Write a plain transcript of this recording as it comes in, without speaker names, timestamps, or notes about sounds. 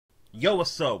Yo,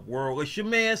 what's up, world? It's your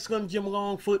man, Slim Jim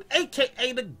Longfoot,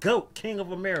 aka the GOAT, King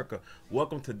of America.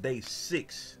 Welcome to day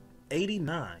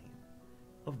 689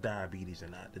 of Diabetes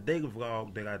and I, the daily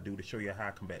vlog that I do to show you how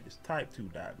I combat this type 2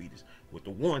 diabetes with the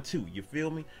 1-2. You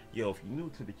feel me? Yo, if you're new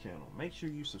to the channel, make sure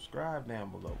you subscribe down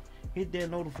below. Hit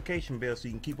that notification bell so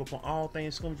you can keep up on all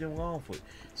things Slim Jim Longfoot,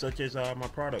 such as my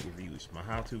product reviews, my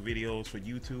how-to videos for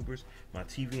YouTubers, my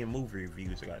TV and movie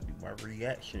reviews. I gotta do my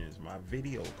reactions, my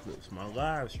video clips, my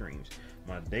live streams,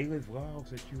 my daily vlogs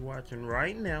that you're watching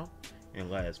right now, and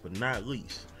last but not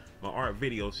least, my art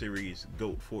video series,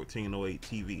 GOAT 1408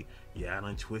 TV. Yeah, I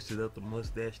done twisted up the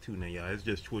mustache too now, y'all. It's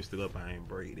just twisted up, I ain't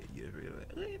braided. You feel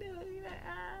it?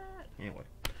 Anyway,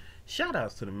 shout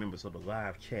outs to the members of the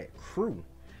live chat crew.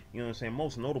 You know what I'm saying?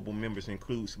 Most notable members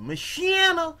includes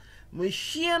Michelle,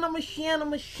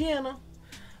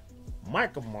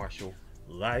 Michael Marshall,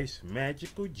 Life's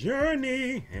Magical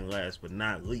Journey, and last but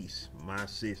not least, my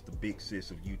sis, the big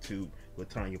sis of YouTube,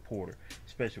 LaTanya Porter.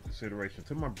 Special consideration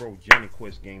to my bro Johnny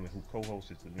Quest Gaming, who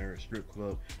co-hosts the Nerd Strip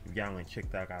Club. If y'all ain't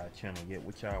checked out our channel yet,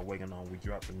 what y'all waiting on? We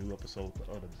dropped a new episode the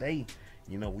other day.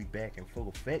 You know, we back in full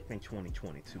effect in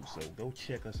 2022, so go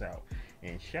check us out.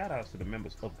 And shout outs to the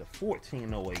members of the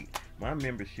 1408, my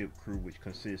membership crew, which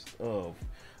consists of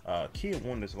Kid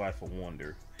Wonder's Life of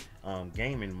Wonder,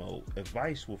 Gaming Mode,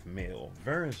 Advice with Mel,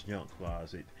 Vern's Junk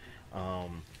Closet,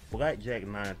 Blackjack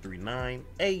 939,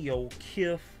 Ayo,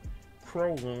 Kiff,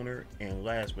 Crow Lunar, and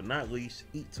last but not least,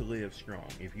 Eat to Live Strong.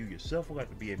 If you yourself would like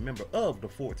to be a member of the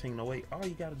 1408, all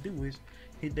you gotta do is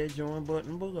hit that join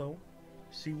button below,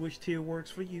 see which tier works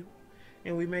for you,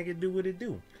 and we make it do what it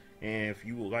do. And if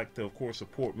you would like to, of course,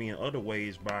 support me in other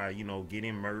ways by, you know,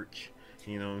 getting merch,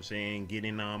 you know what I'm saying,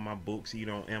 getting my books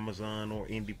either on Amazon or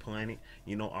Indie Planet,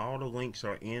 you know, all the links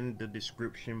are in the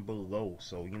description below.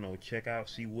 So, you know, check out,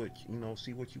 see what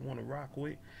you want to rock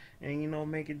with, and, you know,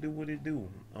 make it do what it do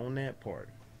on that part.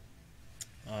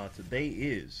 Today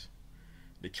is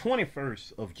the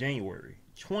 21st of January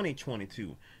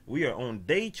 2022. We are on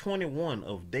day 21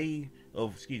 of we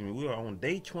are on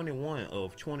day 21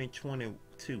 of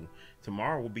 2022.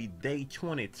 Tomorrow will be day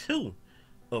 22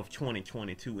 of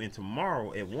 2022, and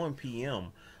tomorrow at 1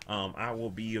 p.m. I will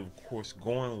be, of course,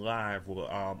 going live with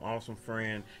awesome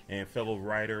friend and fellow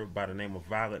writer by the name of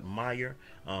Violet Meyer.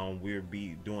 We'll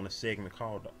be doing a segment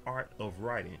called The Art of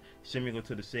Writing, similar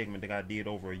to the segment that I did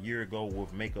over a year ago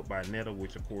with Makeup by Netta,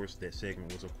 which, of course, that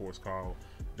segment was, of course, called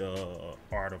The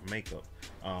Art of Makeup.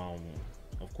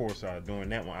 Of course, doing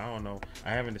that one, I don't know.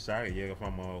 I haven't decided yet if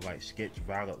I'm gonna like sketch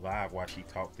Violet live while she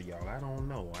talk to y'all. I don't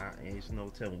know. It's no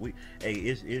telling.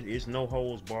 It's no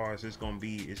holds bars. It's gonna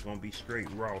be straight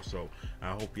raw. So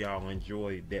I hope y'all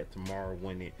enjoy that tomorrow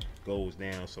when it goes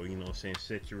down. So, you know what I'm saying,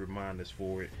 set your reminders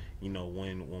for it. You know,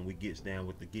 when we gets down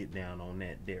with the get down on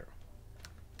that there.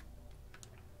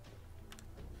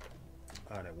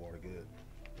 Ah, that water good.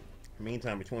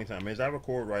 Meantime, between time, as I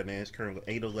record right now, it's currently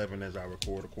 8:11 as I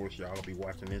record. Of course, y'all will be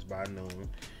watching this by noon.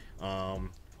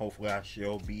 Hopefully I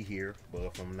shall be here, but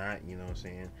if I'm not, you know what I'm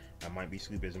saying, I might be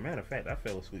asleep. As a matter of fact, I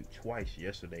fell asleep twice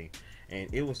yesterday,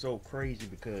 and it was so crazy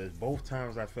because both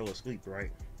times I fell asleep,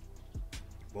 right?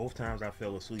 Both times I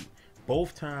fell asleep.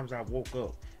 Both times I woke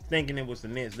up thinking it was the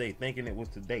next day, thinking it was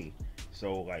today.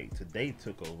 So, like, today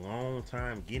took a long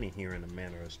time getting here, in a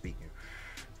manner of speaking.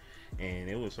 And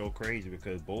it was so crazy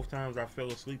because both times I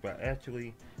fell asleep, I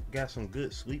actually got some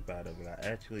good sleep out of it.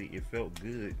 It felt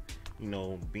good, you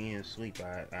know, being asleep.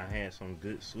 I had some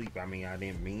good sleep. I mean, I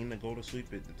didn't mean to go to sleep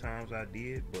at the times I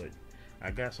did, but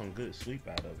I got some good sleep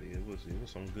out of it. It was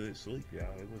some good sleep,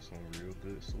 y'all. It was some real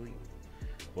good sleep.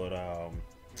 But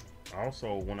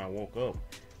also when I woke up,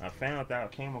 I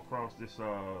came across this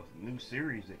new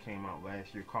series that came out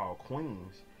last year called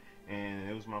Queens, and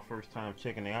it was my first time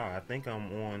checking it out. I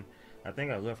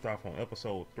think I left off on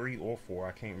episode 3 or 4.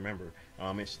 I can't remember.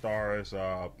 It stars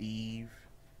Eve.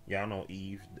 Y'all know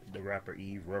Eve, the rapper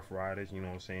Eve, Rough Riders. You know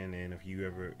what I'm saying? And if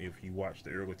you watched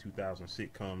the early 2000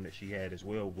 sitcom that she had as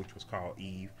well, which was called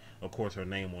Eve. Of course, her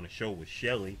name on the show was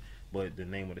Shelly, but the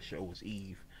name of the show was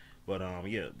Eve. But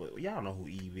yeah, but y'all know who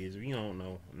Eve is. If you don't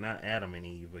know, not Adam and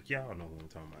Eve, but y'all know who I'm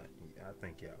talking about. I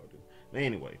think y'all do. But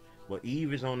anyway, but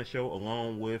Eve is on the show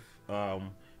along with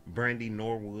Brandy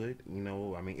Norwood. You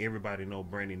know, I mean, everybody know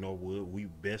Brandy Norwood. We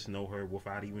best know her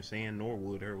without even saying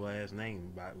Norwood, her last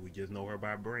name. We just know her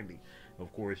by Brandy.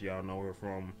 Of course, y'all know her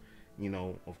from, you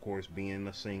know, of course, being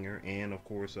a singer, and of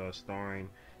course starring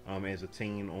as a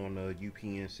teen on the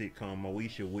UPN sitcom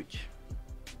Moesha, which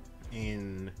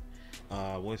in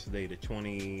what's the day, the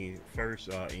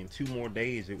 21st, in 2 more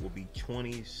days it will be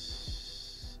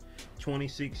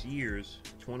 26 years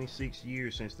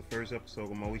since the first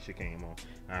episode of Moesha came on.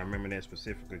 I remember that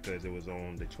specifically because it was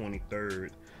on the 23rd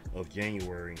of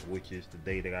January, which is the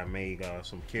day that I made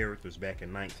some characters back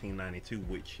in 1992,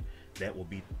 which that will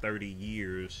be 30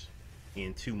 years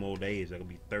in 2 more days. That'll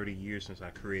be 30 years since I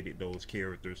created those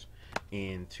characters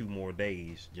in 2 more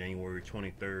days, January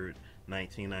 23rd,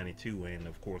 1992. And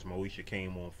of course, Moesha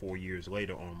came on 4 years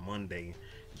later on Monday,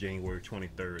 January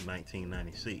 23rd,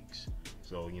 1996.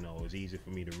 So, you know, it's easy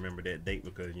for me to remember that date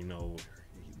because, you know,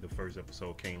 the first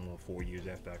episode came on 4 years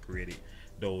after I created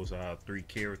those 3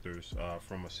 characters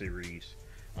from a series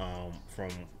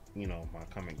from, you know, my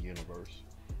comic universe.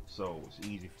 So it's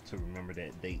easy to remember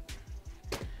that date.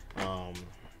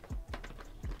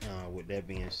 With that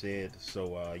being said,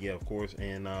 so yeah, of course,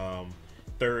 and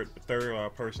third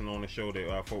person on the show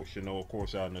that folks should know, of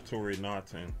course, Notori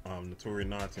Naughton.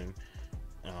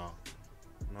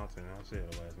 Naughton, I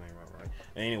said the last name right.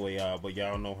 Anyway, but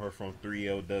y'all know her from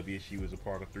 3LW. She was a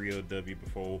part of 3LW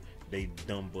before they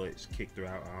dumb butts kicked her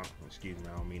out. Excuse me,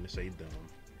 I don't mean to say dumb.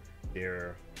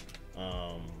 Their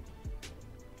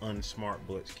unsmart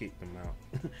butts kicked them out.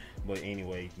 But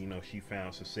anyway, you know, she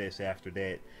found success after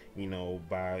that, you know,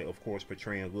 by of course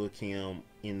portraying Lil' Kim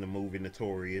in the movie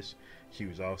Notorious. She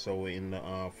was also in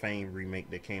the Fame remake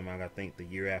that came out, I think, the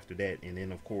year after that. And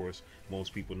then of course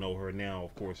most people know her now,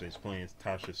 of course, as playing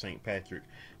Tasha St. Patrick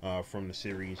from the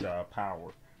series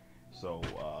Power. So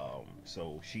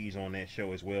so she's on that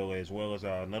show as well as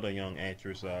another young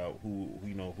actress who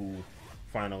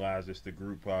finalizes the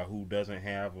group, who doesn't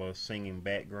have a singing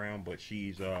background, but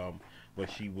she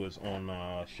was on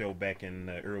a show back in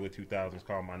the early 2000s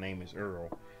called My Name Is Earl,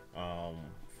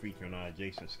 featuring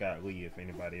Jason Scott Lee, if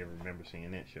anybody ever remembers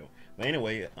seeing that show. But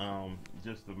anyway,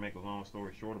 just to make a long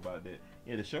story short about that,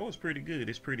 yeah, the show is pretty good.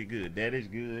 It's pretty good. That is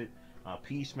good.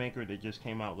 Peacemaker that just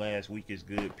came out last week is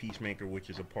good. Peacemaker, which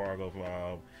is a part of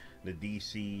the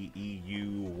DC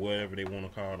EU, whatever they want to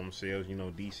call themselves. You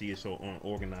know, DC is so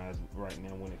unorganized right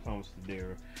now when it comes to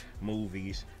their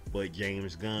movies. But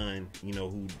James Gunn, you know,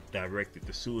 who directed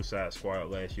the Suicide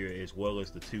Squad last year, as well as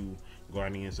the 2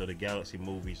 Guardians of the Galaxy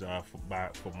movies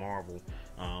for Marvel,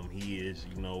 he is,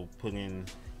 you know, putting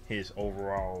his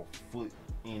overall foot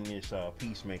in this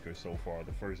Peacemaker so far.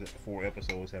 The first 4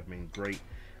 episodes have been great.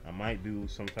 I might do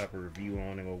some type of review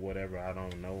on it or whatever. I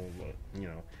don't know, but you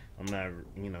know, I'm not,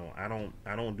 you know, I don't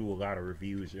do a lot of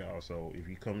reviews, y'all. So if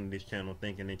you come to this channel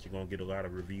thinking that you're gonna get a lot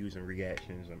of reviews and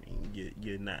reactions, I mean,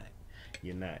 you're not.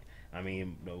 I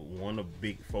mean, one of the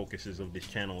big focuses of this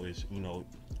channel is, you know,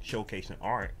 showcasing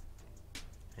art,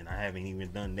 and I haven't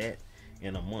even done that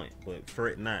in a month. But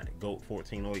fret not, GOAT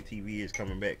 1408 TV is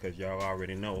coming back, because y'all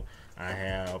already know I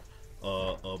have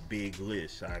a big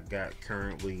list. I got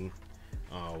currently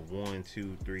 1,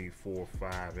 2, 3, 4,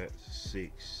 5,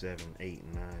 6, 7, 8,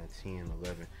 9, 10,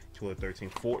 11, 12, 13,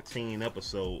 14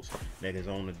 episodes that is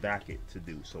on the docket to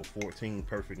do. So 14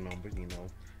 perfect numbers, you know,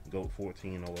 GOAT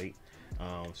 1408.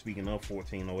 Speaking of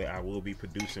 1408, I will be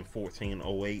producing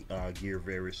 1408 gear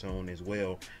very soon as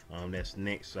well. That's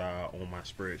next on my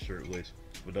Spreadshirt list.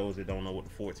 For those that don't know what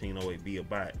the 1408 be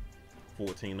about,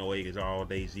 1408 is all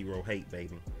day zero hate,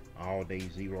 baby. All day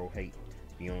zero hate.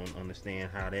 You don't understand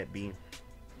how that be?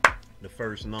 The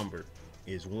first number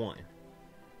is 1.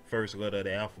 First letter of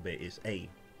the alphabet is A,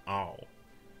 all.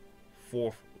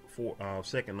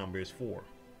 Second number is 4.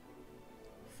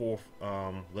 Fourth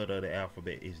letter of the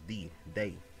alphabet is D,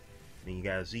 day. Then you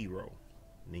got 0.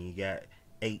 Then you got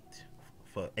 8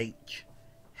 for H,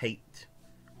 hate.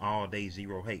 All day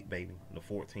zero hate, baby. The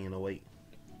 1408.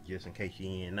 Just in case you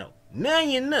didn't know. Now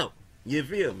you know. You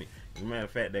feel me? As a matter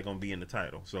of fact, they're gonna be in the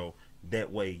title. So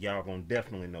that way y'all gonna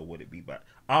definitely know what it be about.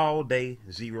 All day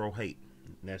zero hate.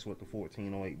 That's what the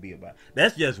 1408 be about.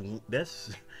 That's just one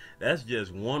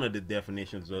of the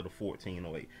definitions of the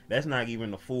 1408. That's not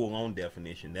even the full-on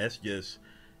definition. That's just,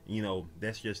 you know,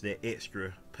 that's just that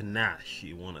extra panache,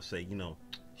 you want to say, you know,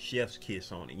 chef's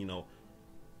kiss on it, you know,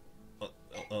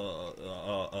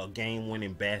 a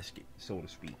game-winning basket, so to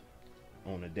speak,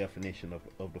 on the definition of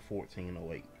the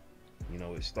 1408. You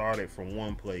know, it started from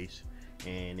one place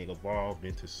and it evolved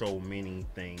into so many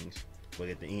things, but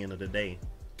at the end of the day,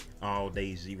 all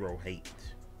day zero hate.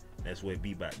 That's what it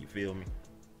be about, you feel me?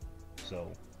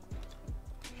 So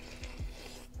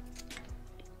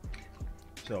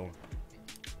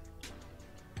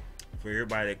for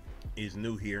everybody that is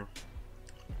new here,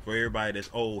 for everybody that's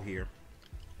old here,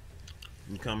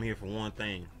 you come here for one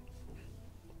thing.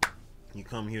 You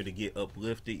come here to get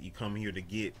uplifted. You come here to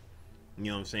get, you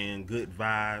know what I'm saying, good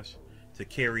vibes to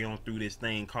carry on through this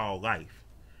thing called life.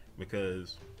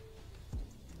 Because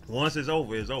Once it's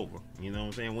over, it's over. You know what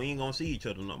I'm saying? We ain't gonna see each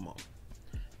other no more.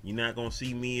 You're not gonna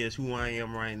see me as who I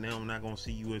am right now. I'm not gonna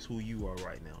see you as who you are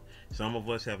right now. Some of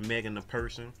us have met in the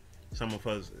person. Some of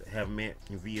us have met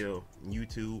via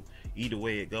YouTube. Either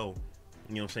way it go,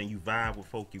 you know what I'm saying? You vibe with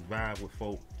folk, you vibe with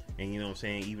folk. And you know what I'm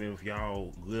saying, even if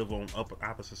y'all live on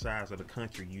opposite sides of the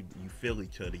country, you feel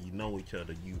each other, you know each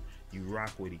other, you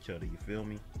rock with each other, you feel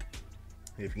me?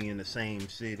 If you're in the same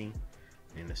city,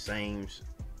 in the same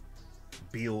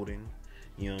building,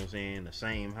 you know what I'm saying, the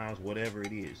same house, whatever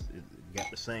it is, you got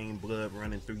the same blood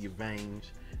running through your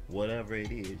veins, whatever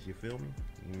it is, you feel me?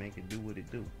 You make it do what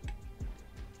it do.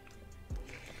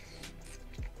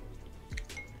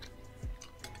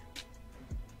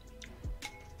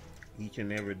 Each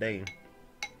and every day,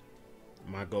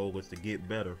 my goal was to get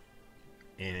better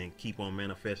and keep on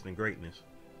manifesting greatness.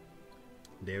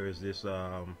 There is this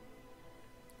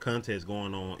contest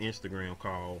going on Instagram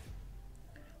called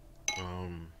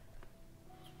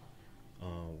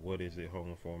what is it? Hold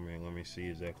on for a minute. Let me see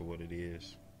exactly what it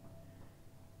is.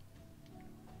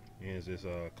 There's this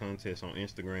contest on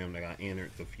Instagram that I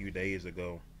entered a few days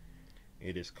ago.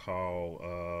 It is called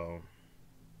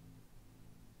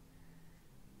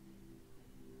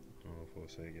for a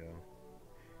sec, y'all.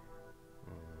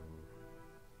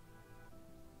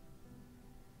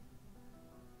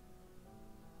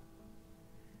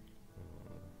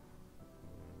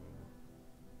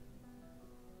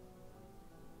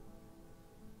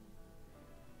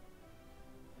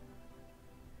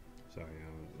 Sorry,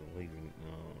 I'm leaving,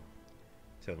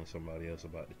 telling somebody else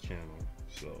about the channel.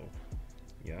 So,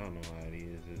 y'all know how it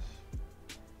is.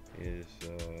 It's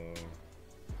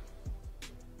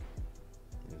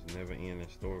never ending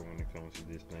story when it comes to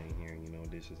this thing here. You know,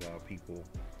 this is how people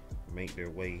make their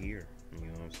way here. You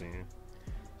know what I'm saying?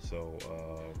 So,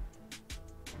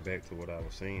 back to what I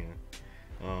was saying.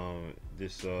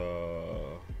 This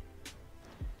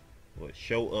what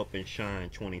Show Up and Shine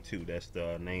 22. That's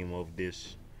the name of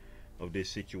this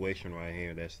situation right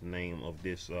here. That's the name of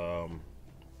this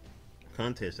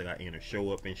contest that I entered.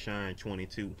 Show Up and Shine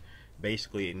 22.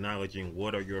 Basically acknowledging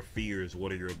what are your fears,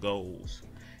 what are your goals.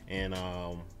 And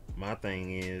my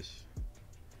thing is,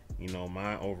 you know,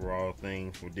 my overall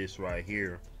thing for this right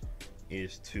here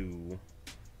is to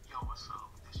Yo, what's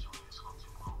up? This your Slim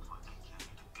Jim Longfoot,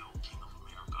 King of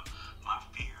America. My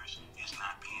fears is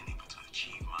not being able to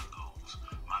achieve my goals.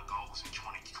 My goals in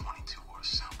 2022 are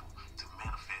simple: to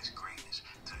manifest greatness,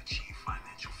 to achieve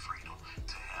financial freedom,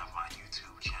 to have my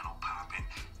YouTube channel popping,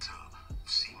 to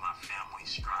see my family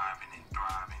striving and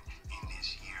thriving in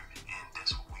this year. And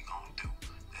that's what we gonna do.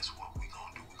 That's what we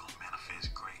gonna do. We gonna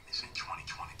manifest greatness in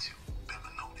 2022.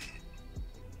 Better know that.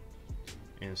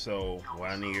 And so what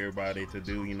I need everybody to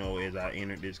do, you know, as I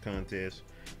entered this contest,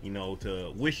 you know,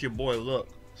 to wish your boy luck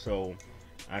so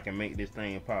I can make this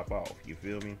thing pop off. You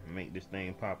feel me? Make this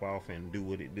thing pop off and do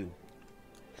what it do.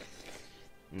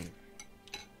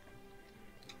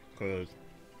 Because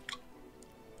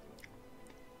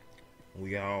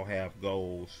we all have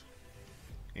goals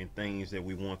and things that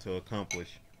we want to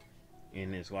accomplish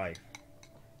in this life.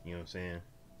 You know what I'm saying?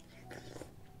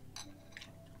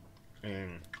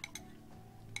 And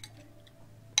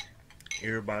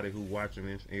everybody who watching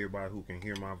this, everybody who can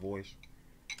hear my voice,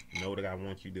 know that I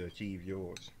want you to achieve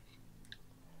yours.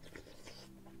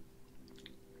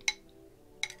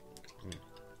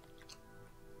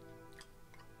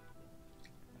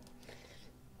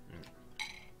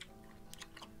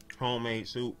 Homemade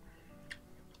soup,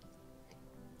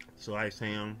 sliced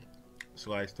ham,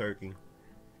 sliced turkey,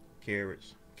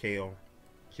 carrots, kale,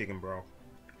 chicken broth,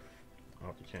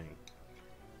 off the chain.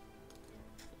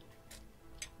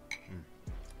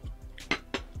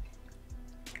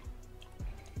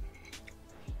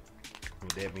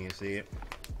 With that being said,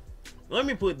 let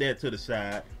me put that to the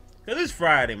side, cause it's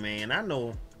Friday, man. I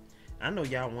know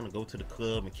y'all want to go to the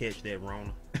club and catch that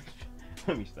Rona.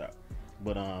 Let me stop.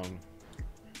 But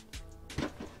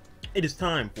it is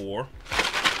time for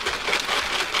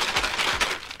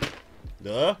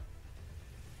the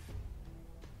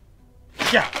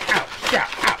shout out,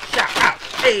 hey, shout out,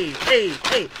 hey.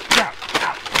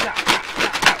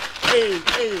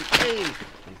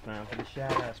 It's time for the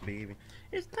shout outs, baby.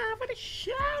 It's time for the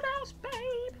shout outs,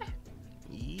 baby.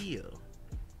 Yeah.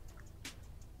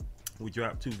 We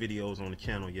dropped 2 videos on the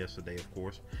channel yesterday, of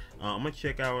course. I'm gonna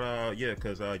check out, yeah,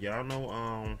 cause y'all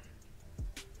know,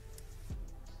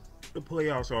 the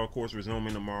playoffs are, of course,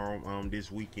 resuming tomorrow.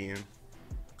 This weekend,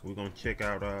 we're gonna check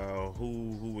out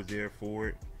who was there for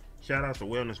it. Shout out to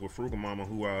Wellness with Frugal Mama,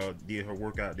 who did her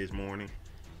workout this morning.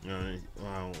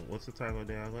 What's the title of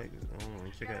that? I like. Let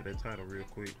me check out that title real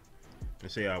quick. And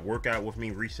say, work out with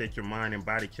me, reset your mind and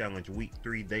body challenge, week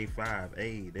 3, day 5.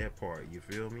 Hey, that part, you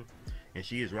feel me? And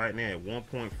she is right now at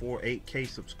 1.48K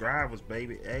subscribers,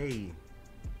 baby. Hey.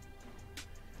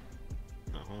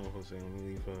 Hold on for a second. Let me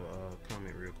leave a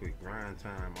comment real quick. Grind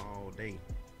time all day.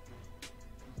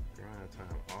 Grind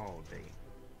time all day.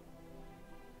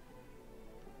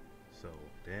 So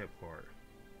that part.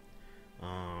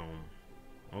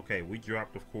 Okay, we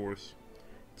dropped, of course,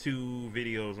 2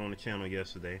 videos on the channel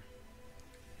yesterday.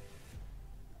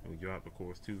 We dropped, of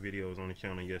course, 2 videos on the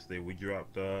channel yesterday. We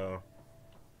dropped the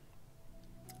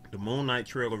Moon Knight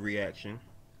trailer reaction,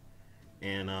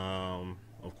 and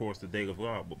of course the daily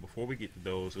vlog. But before we get to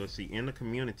those, let's see, in the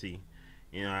community,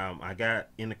 I got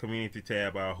in the community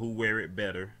tab who wear it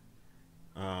better.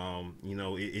 You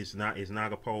know, it's not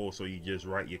a poll, so you just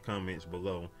write your comments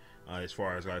below as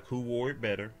far as like who wore it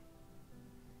better.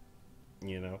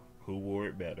 You know, who wore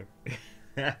it better.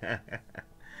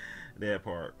 That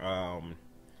part.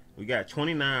 We got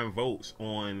 29 votes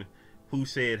on who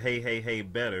said hey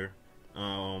better,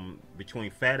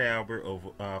 between Fat Albert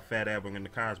of Fat Albert and the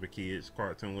Cosby Kids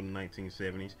cartoon in the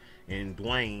 1970s, and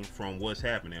Dwayne from What's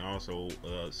Happening, also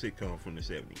a sitcom from the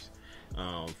 70s,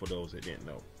 for those that didn't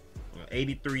know.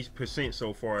 83%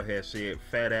 so far has said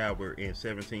Fat Albert, and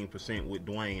 17% with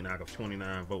Dwayne out of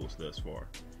 29 votes thus far.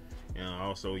 And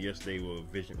also yesterday was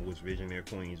Visionaire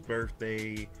Queen's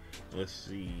birthday. Let's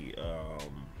see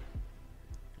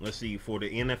for the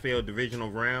NFL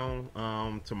divisional round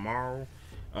tomorrow,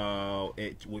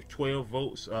 with 12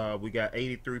 votes, we got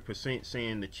 83%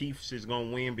 saying the Chiefs is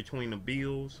gonna win between the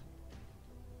Bills.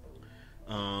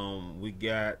 We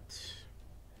got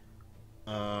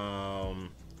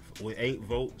with 8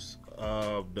 votes,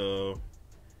 the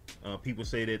people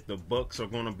say that the Bucks are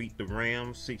gonna beat the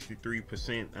Rams,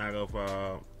 63% out of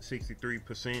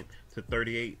 63% to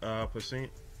 38%.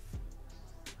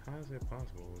 How is that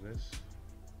possible?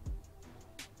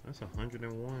 That's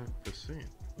 101%.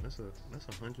 That's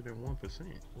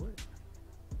 101%. What?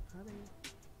 How do you?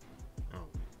 Oh.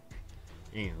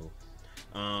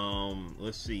 Anywho.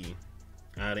 Let's see.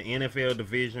 The NFL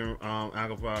division,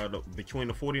 out of between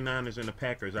the 49ers and the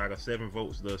Packers, I got 7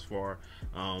 votes thus far.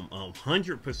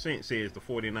 100% says the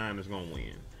 49ers gonna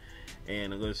win.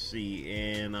 And let's see.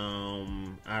 And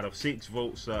out of 6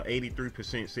 votes,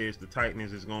 83% says the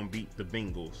Titans is gonna beat the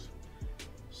Bengals.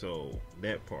 So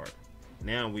that part.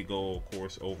 Now we go, of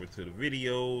course, over to the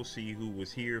video, see who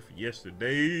was here for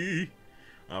yesterday.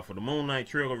 For the Moon Knight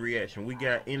trailer reaction, we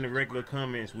got in the regular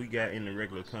comments, we got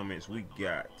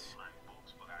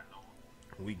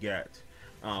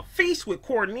Feast with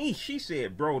Courtney. She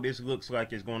said, bro, this looks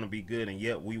like it's going to be good, and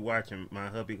yet we watching. My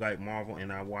hubby like Marvel,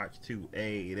 and I watch too.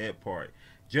 Hey, that part.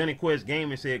 Johnny Quest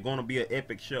Gaming said, going to be an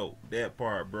epic show. That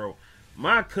part, bro.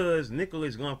 My cuz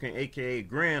Nicholas Lumpkin, aka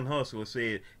Grand Hustler,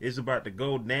 said it's about to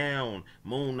go down.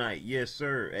 Moon Knight, yes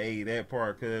sir. Hey, that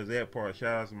part, cuz, that part.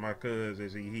 Shout out to my cuz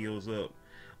as he heals up.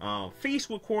 Feast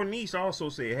with Cornice also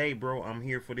said, hey bro, I'm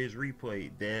here for this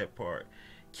replay. That part.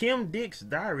 Kim Dick's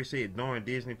Diary said, darn,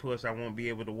 Disney Plus I won't be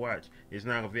able to watch. It's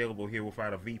not available here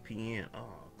without a VPN.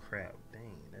 Oh crap,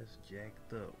 dang, that's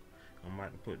jacked up. I'm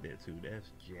about to put that too. That's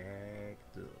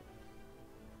jacked up.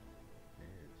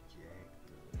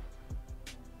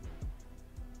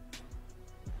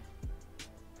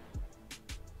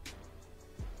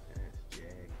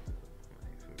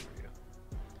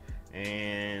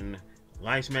 And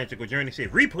Life's Magical Journey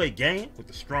said, replay game with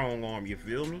the strong arm, you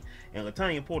feel me? And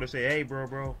Latanya Porter said, hey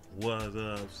bro, what's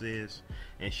up, sis?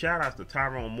 And shout outs to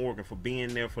Tyrone Morgan for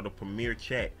being there for the premiere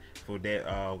chat for that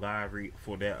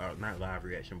not live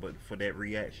reaction, but for that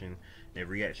reaction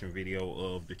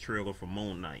video of the trailer for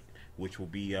Moon Knight, which will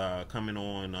be coming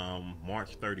on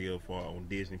March 30th on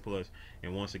Disney Plus.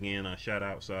 And once again, shout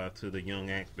outs to the young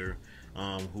actor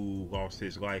who lost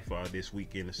his life this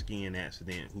week in a skiing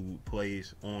accident, who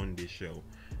plays on this show.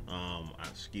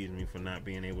 Excuse me for not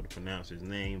being able to pronounce his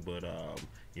name, but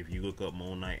if you look up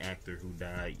Moon Knight actor who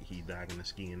died, he died in a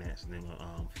skiing accident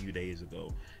a few days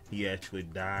ago. He actually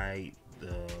died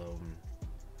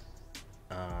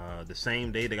the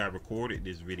same day that I recorded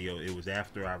this video. It was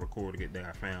after I recorded it that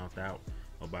I found out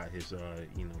about his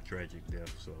tragic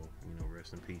death. So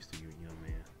rest in peace to you, young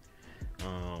man.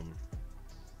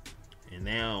 And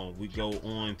now we go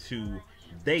on to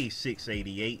day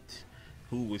 688.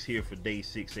 Who was here for day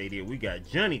 688? We got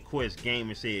Johnny Quest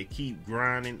Gaming said, keep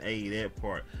grinding. Hey, that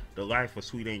part. The Life of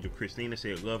Sweet Angel Christina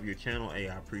said, love your channel. Hey,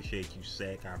 I appreciate you,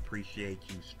 Sack. I appreciate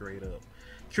you straight up.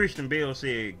 Tristan Bell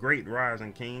said, great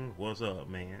rising king. What's up,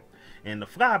 man? And the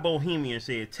Fly Bohemian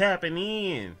said, tapping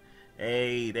in.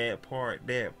 Hey, that part.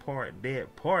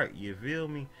 You feel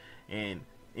me? And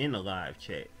in the live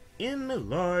chat, in the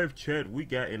live chat, we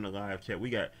got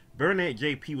Burnett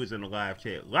JP was in the live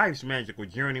chat. Life's Magical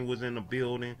Journey was in the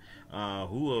building.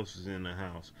 Who else was in the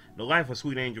house? The Life of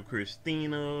Sweet Angel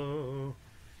Christina.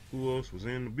 Who else was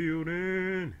in the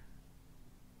building?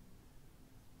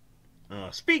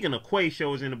 Speaking of Quay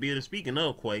show is in the building. Speaking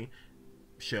of Quay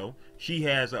show, she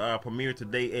has a premiere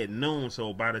today at noon,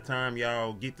 so by the time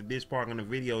y'all get to this part in the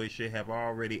video, it should have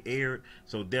already aired.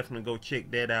 So definitely go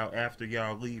check that out after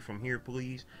y'all leave from here,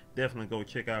 please. Definitely go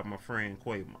check out my friend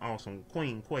Quay, my awesome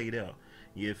Queen Quay there.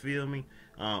 You feel me?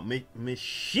 Miss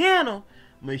Shanna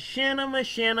Banana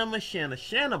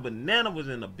was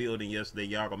in the building yesterday,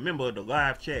 y'all. Remember the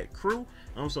live chat crew?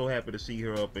 I'm so happy to see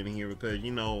her up in here because,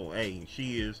 you know, hey,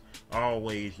 she is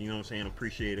always, you know what I'm saying,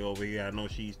 appreciated over here. I know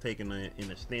she's taking an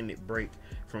extended break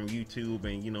from YouTube,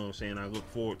 and, you know what I'm saying, I look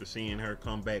forward to seeing her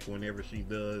come back whenever she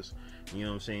does, you know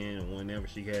what I'm saying, whenever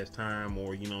she has time,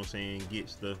 or, you know what I'm saying,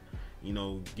 gets the, you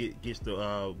know, gets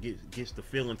the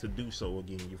feeling to do so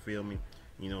again, you feel me?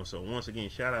 You know, so once again,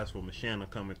 shout outs for Mashana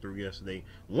coming through yesterday.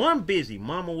 One Busy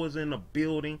Mama was in the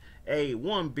building. Hey,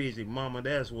 One Busy Mama,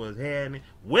 that's what's happening.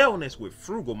 Wellness with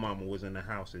Frugal Mama was in the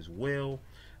house as well.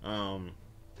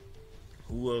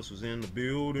 Who else was in the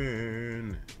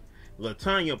building?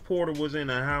 LaTanya Porter was in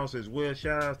the house as well.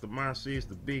 Shout outs to my sis,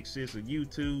 the big sis of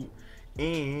YouTube.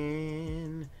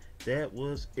 And that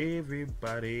was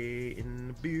everybody in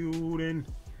the building.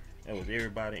 That was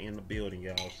everybody in the building,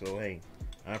 y'all. So, hey,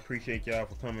 I appreciate y'all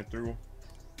for coming through.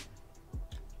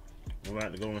 I'm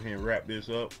about to go ahead and wrap this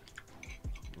up.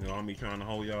 You know, I'll be trying to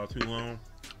hold y'all too long.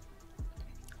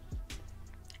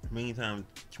 Meantime,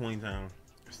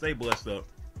 stay blessed up.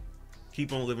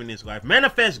 Keep on living this life.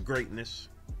 Manifest greatness.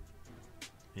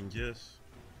 And just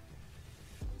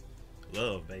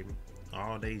love, baby.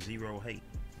 All day, zero hate.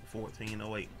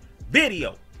 1408.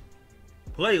 Video.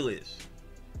 Playlist.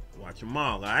 Watch them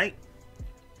all, alright?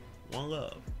 One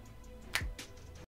love.